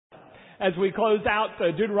As we close out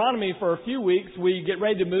Deuteronomy for a few weeks, we get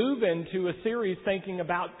ready to move into a series thinking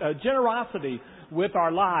about generosity with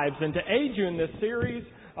our lives. And to aid you in this series,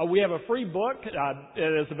 we have a free book that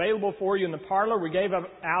is available for you in the parlor. We gave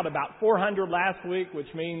out about 400 last week, which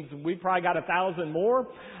means we probably got 1,000 more.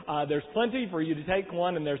 There's plenty for you to take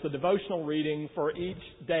one, and there's a devotional reading for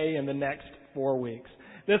each day in the next 4 weeks.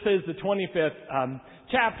 This is the 25th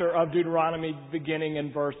chapter of Deuteronomy, beginning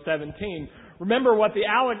in verse 17. Remember what the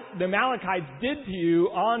Amalekites did to you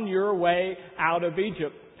on your way out of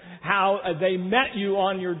Egypt. How they met you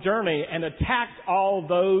on your journey and attacked all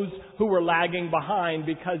those who were lagging behind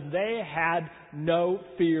because they had no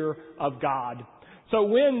fear of God. So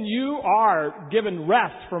when you are given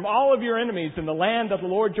rest from all of your enemies in the land that the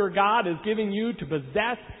Lord your God is giving you to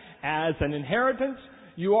possess as an inheritance,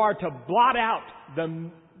 you are to blot out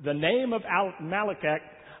the name of Amalekite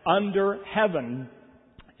under heaven.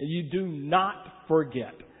 You do not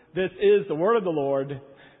forget. This is the word of the Lord.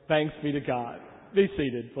 Thanks be to God. Be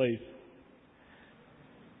seated, please.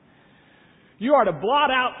 You are to blot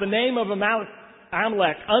out the name of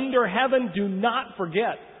Amalek under heaven. Do not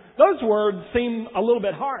forget. Those words seem a little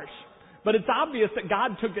bit harsh, but it's obvious that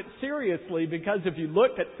God took it seriously, because if you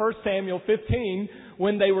look at 1 Samuel 15,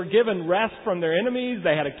 when they were given rest from their enemies,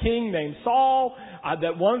 they had a king named Saul,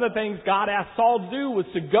 that one of the things God asked Saul to do was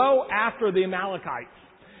to go after the Amalekites.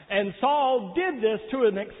 And Saul did this to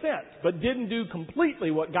an extent, but didn't do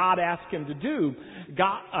completely what God asked him to do.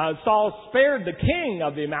 Saul spared the king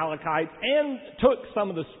of the Amalekites and took some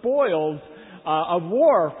of the spoils of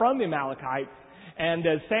war from the Amalekites. And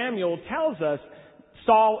as Samuel tells us,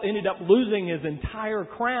 Saul ended up losing his entire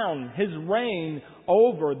crown, his reign,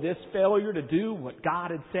 over this failure to do what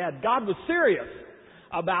God had said. God was serious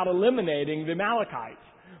about eliminating the Amalekites,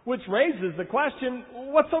 which raises the question,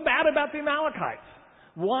 what's so bad about the Amalekites?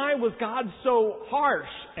 Why was God so harsh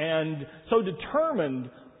and so determined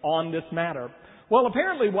on this matter? Well,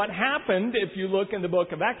 apparently what happened, if you look in the book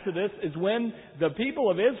of Exodus, is when the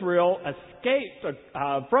people of Israel escaped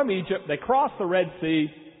from Egypt, they crossed the Red Sea.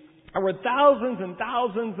 There were thousands and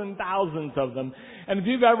thousands and thousands of them. And if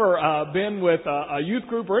you've ever been with a youth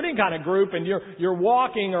group or any kind of group and you're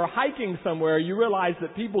walking or hiking somewhere, you realize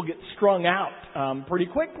that people get strung out pretty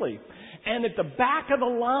quickly. And at the back of the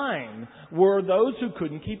line were those who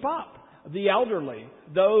couldn't keep up. The elderly,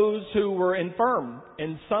 those who were infirm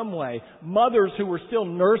in some way, mothers who were still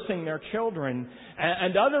nursing their children,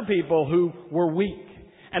 and other people who were weak.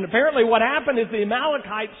 And apparently what happened is the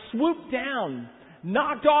Amalekites swooped down,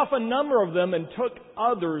 knocked off a number of them, and took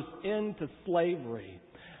others into slavery.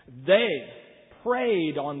 They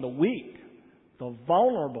preyed on the weak, the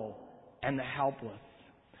vulnerable, and the helpless.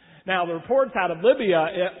 Now, the reports out of Libya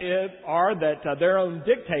are that their own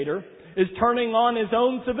dictator is turning on his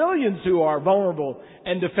own civilians who are vulnerable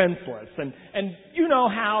and defenseless. And you know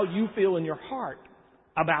how you feel in your heart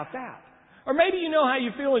about that. Or maybe you know how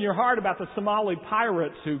you feel in your heart about the Somali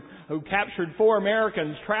pirates who captured 4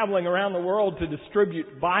 Americans traveling around the world to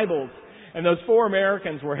distribute Bibles. And those 4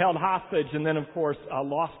 Americans were held hostage and then, of course,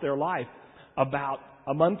 lost their life about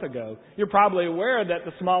a month ago. You're probably aware that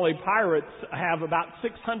the Somali pirates have about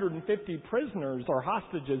 650 prisoners or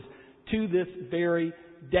hostages to this very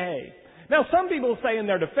day. Now, some people say in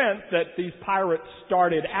their defense that these pirates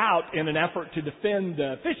started out in an effort to defend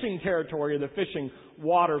the fishing territory or the fishing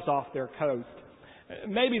waters off their coast.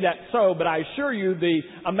 Maybe that's so, but I assure you the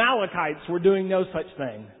Amalekites were doing no such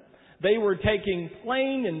thing. They were taking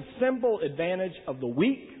plain and simple advantage of the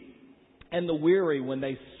weak and the weary when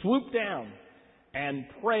they swooped down and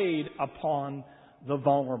preyed upon the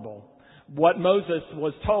vulnerable. What Moses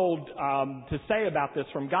was told to say about this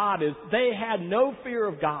from God is they had no fear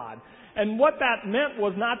of God. And what that meant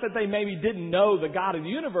was not that they maybe didn't know the God of the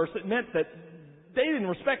universe. It meant that they didn't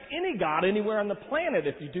respect any God anywhere on the planet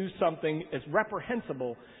if you do something as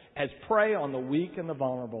reprehensible as prey on the weak and the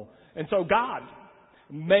vulnerable. And so God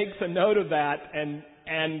makes a note of that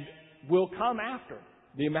and will come after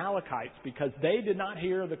the Amalekites because they did not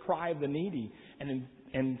hear the cry of the needy and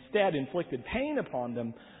instead inflicted pain upon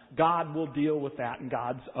them. God will deal with that in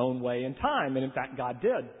God's own way and time. And in fact, God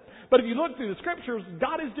did. But if you look through the scriptures,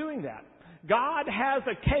 God is doing that. God has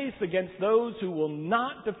a case against those who will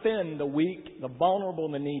not defend the weak, the vulnerable,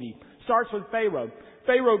 and the needy. Starts with Pharaoh.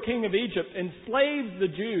 Pharaoh, king of Egypt, enslaves the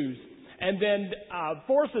Jews and then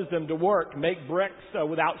forces them to work, make bricks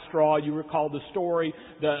without straw. You recall the story.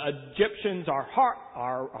 The Egyptians are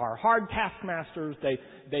hard taskmasters.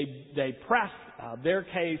 They press their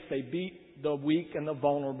case. They beat the weak and the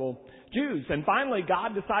vulnerable Jews. And finally,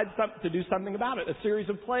 God decides to do something about it. A series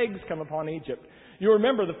of plagues come upon Egypt. You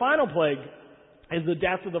remember the final plague is the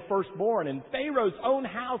death of the firstborn. And Pharaoh's own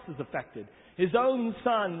house is affected. His own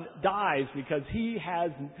son dies because he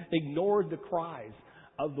has ignored the cries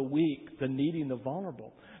of the weak, the needy, and the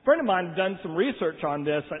vulnerable. A friend of mine has done some research on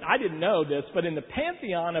this, and I didn't know this, but in the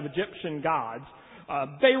pantheon of Egyptian gods,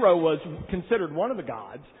 Pharaoh was considered one of the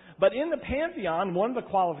gods. But in the pantheon, one of the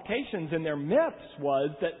qualifications in their myths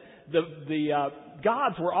was that the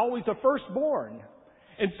gods were always the firstborn.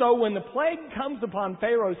 And so when the plague comes upon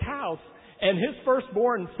Pharaoh's house and his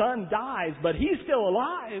firstborn son dies, but he's still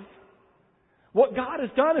alive, what God has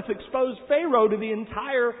done is exposed Pharaoh to the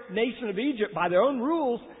entire nation of Egypt by their own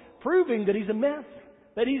rules, proving that he's a myth,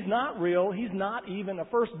 that he's not real, he's not even a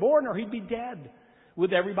firstborn, or he'd be dead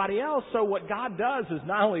with everybody else. So what God does is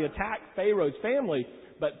not only attack Pharaoh's family,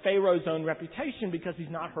 but Pharaoh's own reputation, because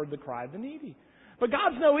he's not heard the cry of the needy. But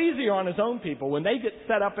God's no easier on his own people. When they get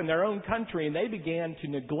set up in their own country and they began to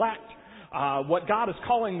neglect what God is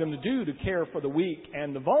calling them to do, to care for the weak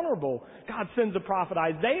and the vulnerable, God sends the prophet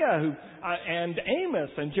Isaiah and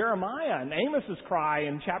Amos and Jeremiah. And Amos's cry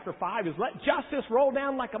in chapter 5 is, let justice roll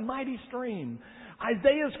down like a mighty stream.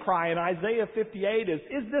 Isaiah's cry in Isaiah 58 is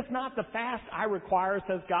this not the fast I require,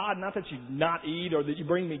 says God? Not that you not eat or that you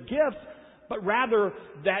bring me gifts, but rather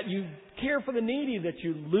that you care for the needy, that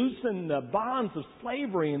you loosen the bonds of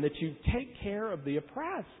slavery, and that you take care of the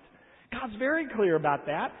oppressed. God's very clear about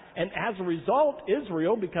that. And as a result,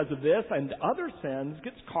 Israel, because of this and other sins,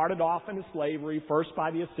 gets carted off into slavery, first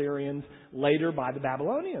by the Assyrians, later by the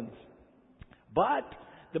Babylonians. But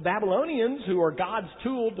the Babylonians, who are God's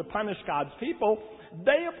tool to punish God's people,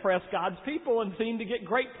 they oppress God's people and seem to get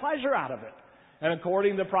great pleasure out of it. And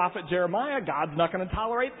according to the prophet Jeremiah, God's not going to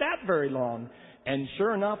tolerate that very long. And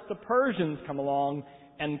sure enough, the Persians come along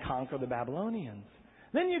and conquer the Babylonians.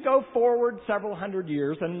 Then you go forward several hundred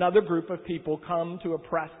years, and another group of people come to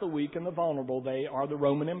oppress the weak and the vulnerable. They are the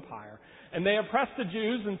Roman Empire. And they oppress the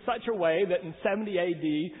Jews in such a way that in 70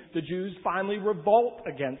 AD, the Jews finally revolt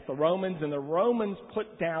against the Romans, and the Romans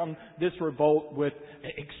put down this revolt with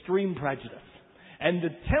extreme prejudice. And the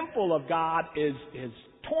temple of God is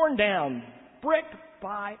torn down brick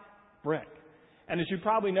by brick. And as you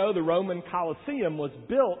probably know, the Roman Colosseum was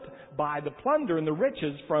built by the plunder and the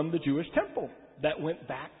riches from the Jewish temple that went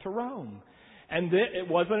back to Rome. And it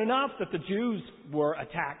wasn't enough that the Jews were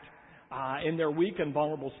attacked in their weak and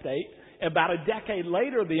vulnerable state. About a decade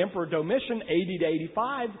later, the Emperor Domitian, 80 to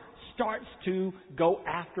 85, starts to go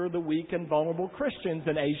after the weak and vulnerable Christians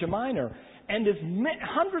in Asia Minor. And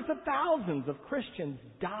hundreds of thousands of Christians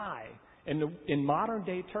die in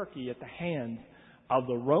modern-day Turkey at the hands of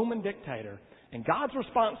the Roman dictator. And God's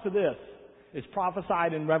response to this is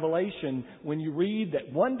prophesied in Revelation when you read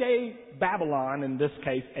that one day Babylon, in this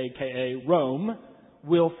case, a.k.a. Rome,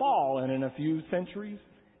 will fall. And in a few centuries,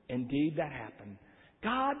 indeed that happened.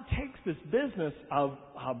 God takes this business of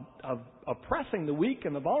oppressing the weak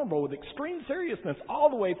and the vulnerable with extreme seriousness all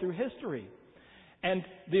the way through history. And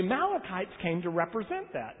the Amalekites came to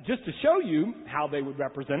represent that. Just to show you how they would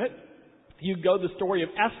represent it, you go to the story of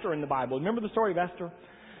Esther in the Bible. Remember the story of Esther?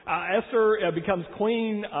 Esther becomes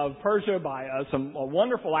queen of Persia by a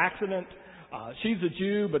wonderful accident. She's a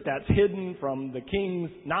Jew, but that's hidden from the king's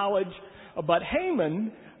knowledge. But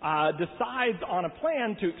Haman decides on a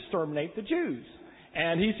plan to exterminate the Jews.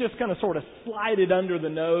 And he's just going to sort of slide it under the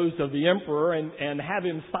nose of the emperor and have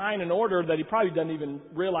him sign an order that he probably doesn't even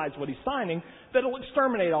realize what he's signing, that will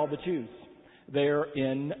exterminate all the Jews there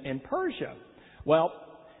in Persia. Well,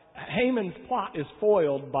 Haman's plot is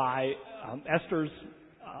foiled by Esther's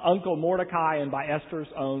uncle Mordecai and by Esther's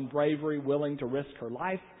own bravery, willing to risk her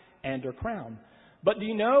life and her crown. But do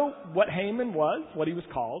you know what Haman was, what he was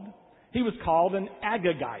called? He was called an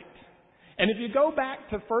Agagite. And if you go back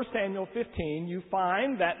to 1 Samuel 15, you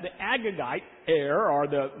find that the Agagite heir, or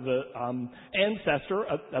the ancestor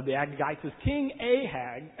of the Agagites, is King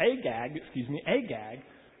Agag,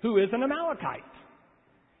 who is an Amalekite.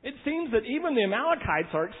 It seems that even the Amalekites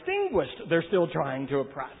are extinguished. They're still trying to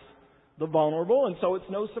oppress the vulnerable, and so it's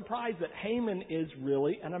no surprise that Haman is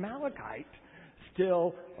really an Amalekite,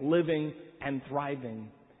 still living and thriving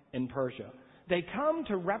in Persia. They come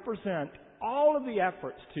to represent all of the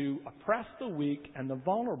efforts to oppress the weak and the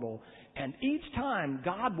vulnerable, and each time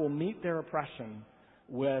God will meet their oppression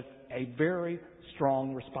with a very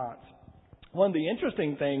strong response. One of the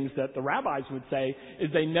interesting things that the rabbis would say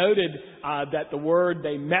is they noted that the word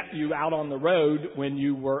 "they met you out on the road" when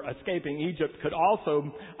you were escaping Egypt could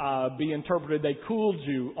also be interpreted "they cooled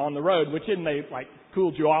you on the road," which isn't they like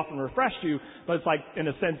cooled you off and refreshed you, but it's like in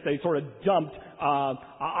a sense they sort of dumped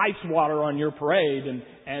ice water on your parade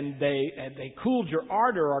and they cooled your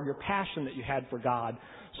ardor or your passion that you had for God.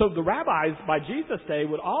 So the rabbis by Jesus' day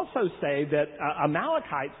would also say that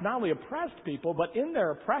Amalekites not only oppressed people, but in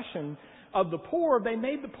their oppression of the poor, they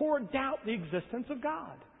made the poor doubt the existence of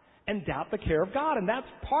God and doubt the care of God. And that's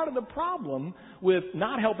part of the problem with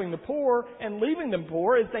not helping the poor and leaving them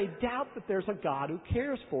poor, is they doubt that there's a God who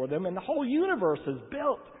cares for them. And the whole universe is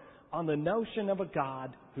built on the notion of a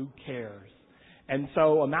God who cares. And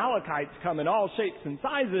so Amalekites come in all shapes and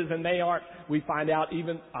sizes, and they aren't, we find out,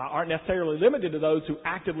 even aren't necessarily limited to those who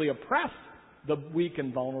actively oppress the weak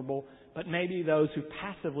and vulnerable, but maybe those who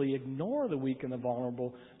passively ignore the weak and the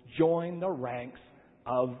vulnerable join the ranks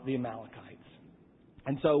of the Amalekites.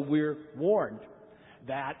 And so we're warned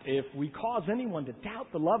that if we cause anyone to doubt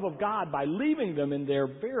the love of God by leaving them in their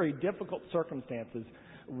very difficult circumstances,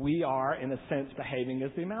 we are, in a sense, behaving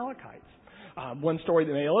as the Amalekites. One story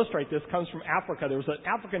that may illustrate this comes from Africa. There was an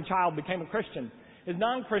African child who became a Christian. His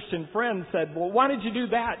non-Christian friend said, "Well, why did you do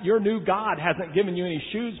that? Your new God hasn't given you any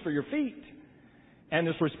shoes for your feet." And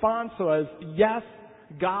his response was, "Yes,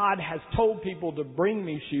 God has told people to bring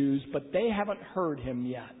me shoes, but they haven't heard him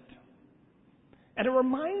yet." And it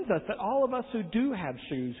reminds us that all of us who do have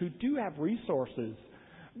shoes, who do have resources,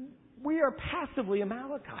 we are passively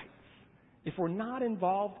Amalekites if we're not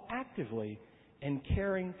involved actively in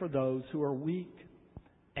caring for those who are weak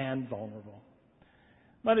and vulnerable.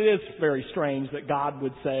 But it is very strange that God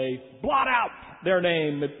would say, blot out their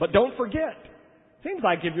name, but don't forget. Seems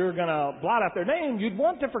like if you're going to blot out their name, you'd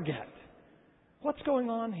want to forget. What's going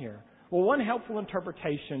on here? Well, one helpful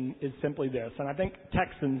interpretation is simply this, and I think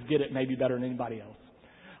Texans get it maybe better than anybody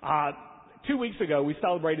else. 2 weeks ago, we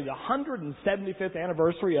celebrated the 175th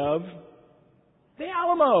anniversary of the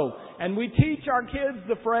Alamo. And we teach our kids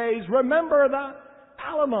the phrase, remember the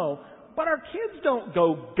Alamo. But our kids don't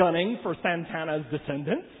go gunning for Santana's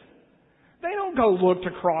descendants. They don't go look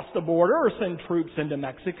to cross the border or send troops into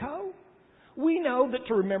Mexico. We know that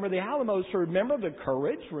to remember the Alamo is to remember the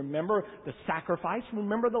courage, remember the sacrifice,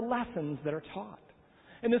 remember the lessons that are taught.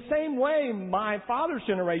 In the same way, my father's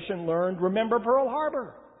generation learned, remember Pearl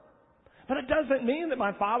Harbor. But it doesn't mean that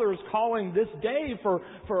my father is calling this day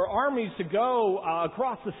for armies to go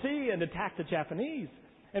across the sea and attack the Japanese.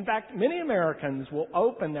 In fact, many Americans will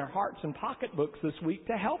open their hearts and pocketbooks this week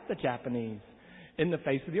to help the Japanese in the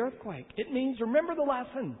face of the earthquake. It means remember the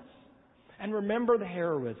lessons and remember the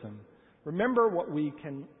heroism. Remember what we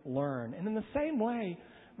can learn. And in the same way,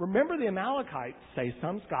 remember the Amalekites, say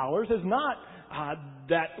some scholars, is not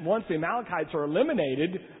that once the Amalekites are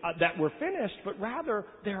eliminated, that we're finished, but rather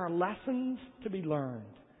there are lessons to be learned.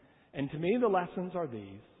 And to me, the lessons are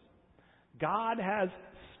these. God has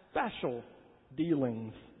special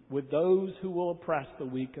dealings with those who will oppress the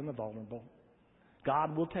weak and the vulnerable.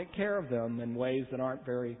 God will take care of them in ways that aren't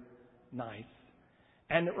very nice.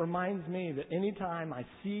 And it reminds me that anytime I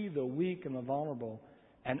see the weak and the vulnerable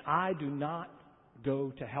and I do not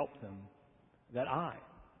go to help them, that I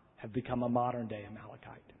have become a modern-day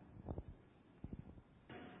Amalekite.